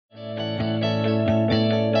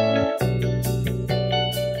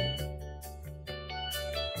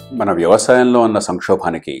మన వ్యవసాయంలో ఉన్న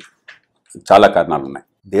సంక్షోభానికి చాలా కారణాలు ఉన్నాయి.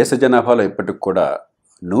 దేశ జనాభాలో ఇప్పటికి కూడా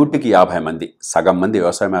 100కి 50 మంది, సగం మంది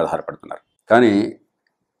వ్యవసాయం మీద ఆధారపడుతున్నారు. కానీ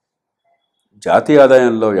జాతీయ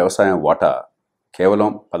ఆదాయంలో వ్యవసాయం వాటా కేవలం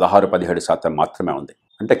 16-17% మాత్రమే ఉంది.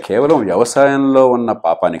 అంటే కేవలం వ్యవసాయంలో ఉన్న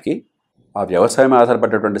పాపానికి ఆ వ్యవసాయం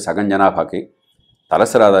ఆధారపడేటువంటి సగం జనాభాకి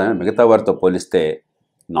తలసరి ఆదాయం మిగతా వారితో పోలిస్తే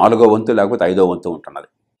 4వ వంతు లేకపోతే 5వ వంతు ఉంటున్నది.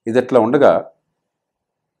 ఇది ఇట్లా ఉండగా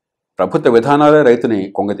ప్రభుత్వ విధానాలే రైతుని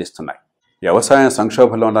కొంగతీస్తున్నాయి. వ్యవసాయ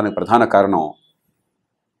సంక్షోభంలో ఉండడానికి ప్రధాన కారణం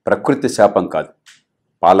ప్రకృతి శాపం కాదు,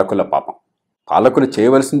 పాలకుల పాపం. పాలకులు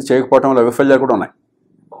చేయవలసింది చేయకపోవడంలో వైఫల్యాలు కూడా ఉన్నాయి,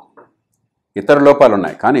 ఇతర లోపాలు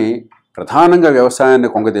ఉన్నాయి. కానీ ప్రధానంగా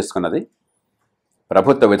వ్యవసాయాన్ని కొంగతీసుకున్నది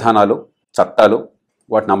ప్రభుత్వ విధానాలు, చట్టాలు,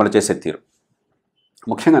 వాటిని అమలు చేసే తీరు.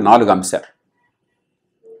 ముఖ్యంగా 4 అంశాలు.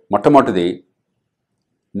 మొట్టమొదటిది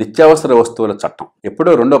నిత్యావసర వస్తువుల చట్టం.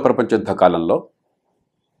 ఎప్పుడో 2వ ప్రపంచ యుద్ధ కాలంలో,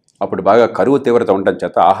 అప్పుడు బాగా కరువు తీవ్రత ఉండటం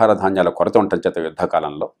చేత, ఆహార ధాన్యాల కొరత ఉండటం చేత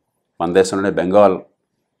యుద్ధకాలంలో మన దేశంలోనే బెంగాల్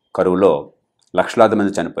కరువులో లక్షలాది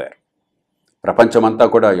మంది చనిపోయారు. ప్రపంచమంతా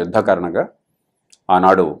కూడా యుద్ధ కారణంగా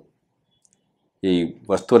ఆనాడు ఈ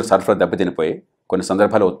వస్తువుల సరఫరా దెబ్బతినిపోయి, కొన్ని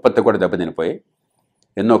సందర్భాల్లో ఉత్పత్తి కూడా దెబ్బతినిపోయి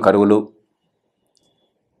ఎన్నో కరువులు,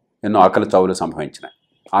 ఎన్నో ఆకలి చావులు సంభవించినాయి.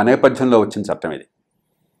 ఆ నేపథ్యంలో వచ్చిన చట్టం ఇది.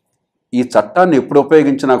 ఈ చట్టాన్ని ఎప్పుడు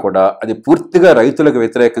ఉపయోగించినా కూడా అది పూర్తిగా రైతులకు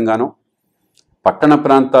వ్యతిరేకంగాను, పట్టణ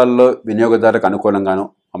ప్రాంతాల్లో వినియోగదారులకు అనుకూలంగాను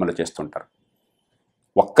అమలు చేస్తుంటారు.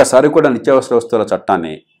 ఒక్కసారి కూడా నిత్యావసర వస్తువుల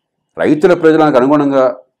చట్టాన్ని రైతుల ప్రయోజనాలకు అనుగుణంగా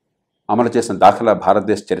అమలు చేసిన దాఖలా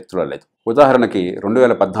భారతదేశ చరిత్రలో లేదు. ఉదాహరణకి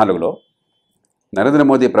 2014లో నరేంద్ర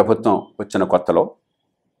మోదీ ప్రభుత్వం వచ్చిన కొత్తలో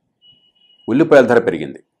ఉల్లిపాయల ధర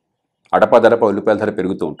పెరిగింది. అడపాదడప ఉల్లిపాయల ధర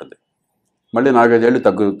పెరుగుతూ ఉంటుంది. మళ్ళీ 4-5 ఏళ్ళు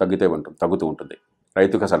తగ్గుతూ ఉంటుంది.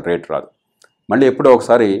 రైతుకు అసలు రేటు రాదు. మళ్ళీ ఎప్పుడో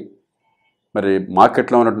ఒకసారి మరి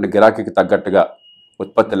మార్కెట్లో ఉన్నటువంటి గిరాకీకి తగ్గట్టుగా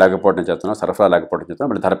ఉత్పత్తి లేకపోవడం చేస్తున్నా, సరఫరా లేకపోవడం చేస్తున్నా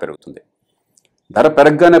మళ్ళీ ధర పెరుగుతుంది. ధర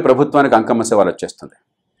పెరగగానే ప్రభుత్వానికి అంకమ్మ సేవలు వచ్చేస్తుంది,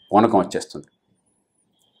 పూనకం వచ్చేస్తుంది.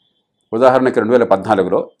 ఉదాహరణకి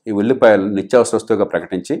 2014లో ఈ ఉల్లిపాయలు నిత్యావసర వస్తువుగా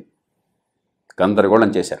ప్రకటించి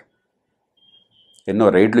గందరగోళం చేశారు. ఎన్నో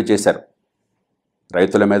రైడ్లు చేశారు,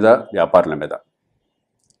 రైతుల మీద, వ్యాపారుల మీద.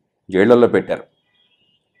 జైళ్లలో పెట్టారు,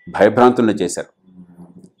 భయభ్రాంతుల్ని చేశారు.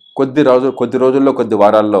 కొద్ది రోజుల్లో, కొద్ది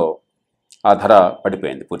వారాల్లో ఆ ధర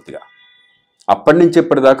పడిపోయింది పూర్తిగా. అప్పటి నుంచి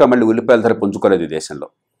ఇప్పటిదాకా మళ్ళీ ఉల్లిపాయల ధర పుంజుకోలేదు ఈ దేశంలో.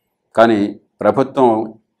 కానీ ప్రభుత్వం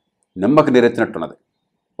నిమ్మకి నీరెత్తినట్టున్నది.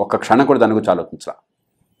 ఒక్క క్షణం కూడా దాని గురించి ఆలోచించాల.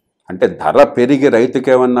 అంటే ధర పెరిగి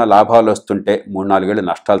రైతుకి ఏమన్నా లాభాలు వస్తుంటే 3-4 ఏళ్ళు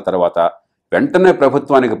నష్టాల తర్వాత వెంటనే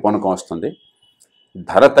ప్రభుత్వానికి పూనకం వస్తుంది.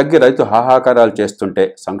 ధర తగ్గి రైతు హాహాకారాలు చేస్తుంటే,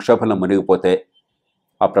 సంక్షోభంలో మునిగిపోతే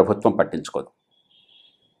ఆ ప్రభుత్వం పట్టించుకోదు.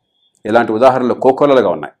 ఇలాంటి ఉదాహరణలు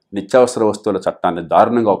కోకొల్లలుగా ఉన్నాయి. నిత్యావసర వస్తువుల చట్టాన్ని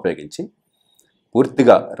దారుణంగా ఉపయోగించి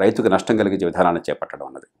పూర్తిగా రైతుకు నష్టం కలిగించే విధానాన్ని చేపట్టడం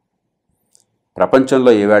అన్నది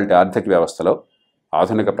ప్రపంచంలో ఇవాళ ఆర్థిక వ్యవస్థలో,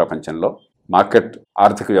 ఆధునిక ప్రపంచంలో మార్కెట్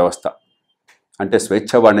ఆర్థిక వ్యవస్థ అంటే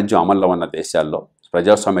స్వేచ్ఛ వాణిజ్యం అమల్లో ఉన్న దేశాల్లో,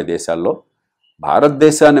 ప్రజాస్వామ్య దేశాల్లో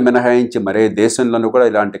భారతదేశాన్ని మినహాయించి మరే దేశంలోనూ కూడా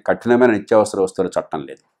ఇలాంటి కఠినమైన నిత్యావసర వస్తువుల చట్టం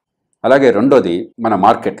లేదు. అలాగే రెండోది మన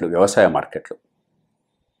మార్కెట్లు, వ్యవసాయ మార్కెట్లు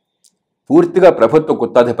పూర్తిగా ప్రభుత్వ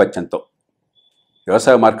గుత్తాధిపత్యంతో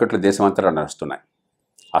వ్యవసాయ మార్కెట్లు దేశమంతటా నడుస్తున్నాయి.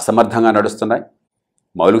 అసమర్థంగా నడుస్తున్నాయి,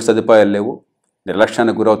 మౌలిక సదుపాయాలు లేవు,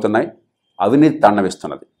 నిర్లక్ష్యానికి గురవుతున్నాయి, అవినీతి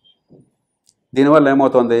తాండవిస్తున్నది. దీనివల్ల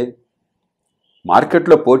ఏమవుతుంది?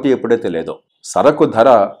 మార్కెట్లో పోటీ ఎప్పుడైతే లేదో, సరకు ధర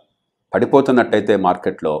పడిపోతున్నట్టయితే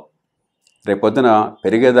మార్కెట్లో రేపొద్దున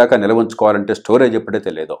పెరిగేదాకా నిల్వ ఉంచుకోవాలంటే స్టోరేజ్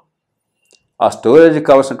ఎప్పుడైతే లేదో, ఆ స్టోరేజ్కి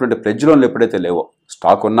కావాల్సినటువంటి ప్లెడ్జ్ లోన్లు ఎప్పుడైతే లేవో,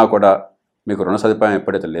 స్టాక్ ఉన్నా కూడా మీకు రుణ సదుపాయం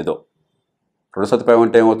ఎప్పుడైతే లేదో, రుణ సదుపాయం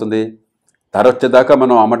అంటే ఏమవుతుంది? ధర వచ్చేదాకా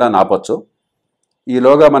మనం అమ్మడాన్ని ఆపొచ్చు.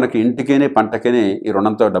 ఈలోగా మనకి ఇంటికిని పంటకిని ఈ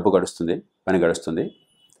రుణంతో డబ్బు గడుస్తుంది, పని గడుస్తుంది.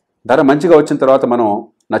 ధర మంచిగా వచ్చిన తర్వాత మనం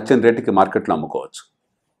నచ్చిన రేటుకి మార్కెట్లో అమ్ముకోవచ్చు.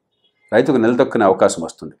 రైతుకు నిలదొక్కునే అవకాశం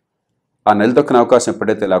వస్తుంది. ఆ నిలదొక్కునే అవకాశం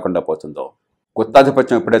ఎప్పుడైతే లేకుండా పోతుందో,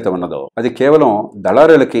 గుత్తాధిపత్యం ఎప్పుడైతే ఉన్నదో, అది కేవలం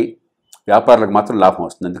దళారులకి, వ్యాపారులకు మాత్రం లాభం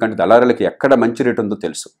వస్తుంది. ఎందుకంటే దళారులకి ఎక్కడ మంచి రేటు ఉందో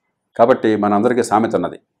తెలుసు. కాబట్టి మనందరికీ సామెత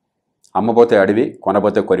ఉన్నది, అమ్మబోతే అడివి,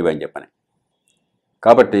 కొనబోతే కొరివి అని చెప్పని.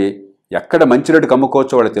 కాబట్టి ఎక్కడ మంచి రేటుకి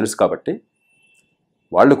అమ్ముకోవచ్చో వాళ్ళకి తెలుసు. కాబట్టి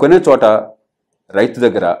వాళ్ళు కొనే చోట రైతు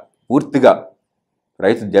దగ్గర పూర్తిగా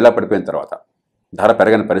రైతు జలా పడిపోయిన తర్వాత, ధర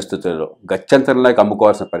పెరగని పరిస్థితుల్లో, గత్యంతరంలోకి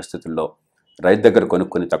అమ్ముకోవాల్సిన పరిస్థితుల్లో రైతు దగ్గర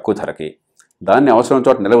కొనుక్కొని తక్కువ ధరకి దాన్ని అవసరం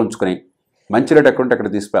చోట నిల్వ ఉంచుకొని మంచి రేటు ఎక్కడుంటే అక్కడ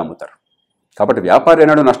తీసిపోయి అమ్ముతారు. కాబట్టి వ్యాపారి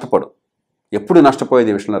ఏనాడు నష్టపోడు. ఎప్పుడు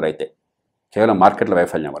నష్టపోయేది ఈ విషయంలో రైతే, కేవలం మార్కెట్ల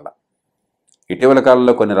వైఫల్యం వల్ల. ఇటీవల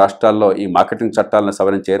కాలంలో కొన్ని రాష్ట్రాల్లో ఈ మార్కెటింగ్ చట్టాలను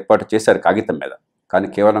సవరించి ఏర్పాటు చేశారు కాగితం మీద, కానీ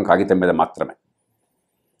కేవలం కాగితం మీద మాత్రమే.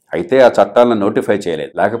 అయితే ఆ చట్టాలను నోటిఫై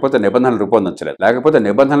చేయలేదు, లేకపోతే నిబంధనలు రూపొందించలేదు. లేకపోతే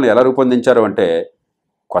నిబంధనలు ఎలా రూపొందించారు అంటే,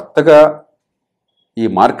 కొత్తగా ఈ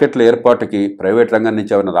మార్కెట్ల ఏర్పాటుకి ప్రైవేట్ రంగం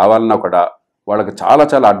నుంచి ఎవరైనా రావాలన్నా కూడా వాళ్ళకి చాలా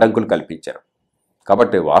చాలా అడ్డంకులు కల్పించారు.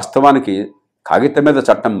 కాబట్టి వాస్తవానికి కాగితం మీద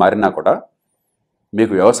చట్టం మారినా కూడా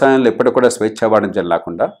మీకు వ్యవసాయంలో ఎప్పటికి కూడా స్వేచ్ఛా వాణిజ్యం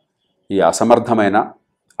లేకుండా ఈ అసమర్థమైన,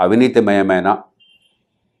 అవినీతిమయమైన,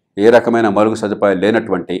 ఏ రకమైన మౌలిక సదుపాయాలు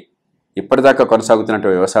లేనటువంటి ఇప్పటిదాకా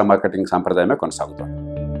కొనసాగుతున్నటువంటి వ్యవసాయ మార్కెటింగ్ సాంప్రదాయమే కొనసాగుతుంది.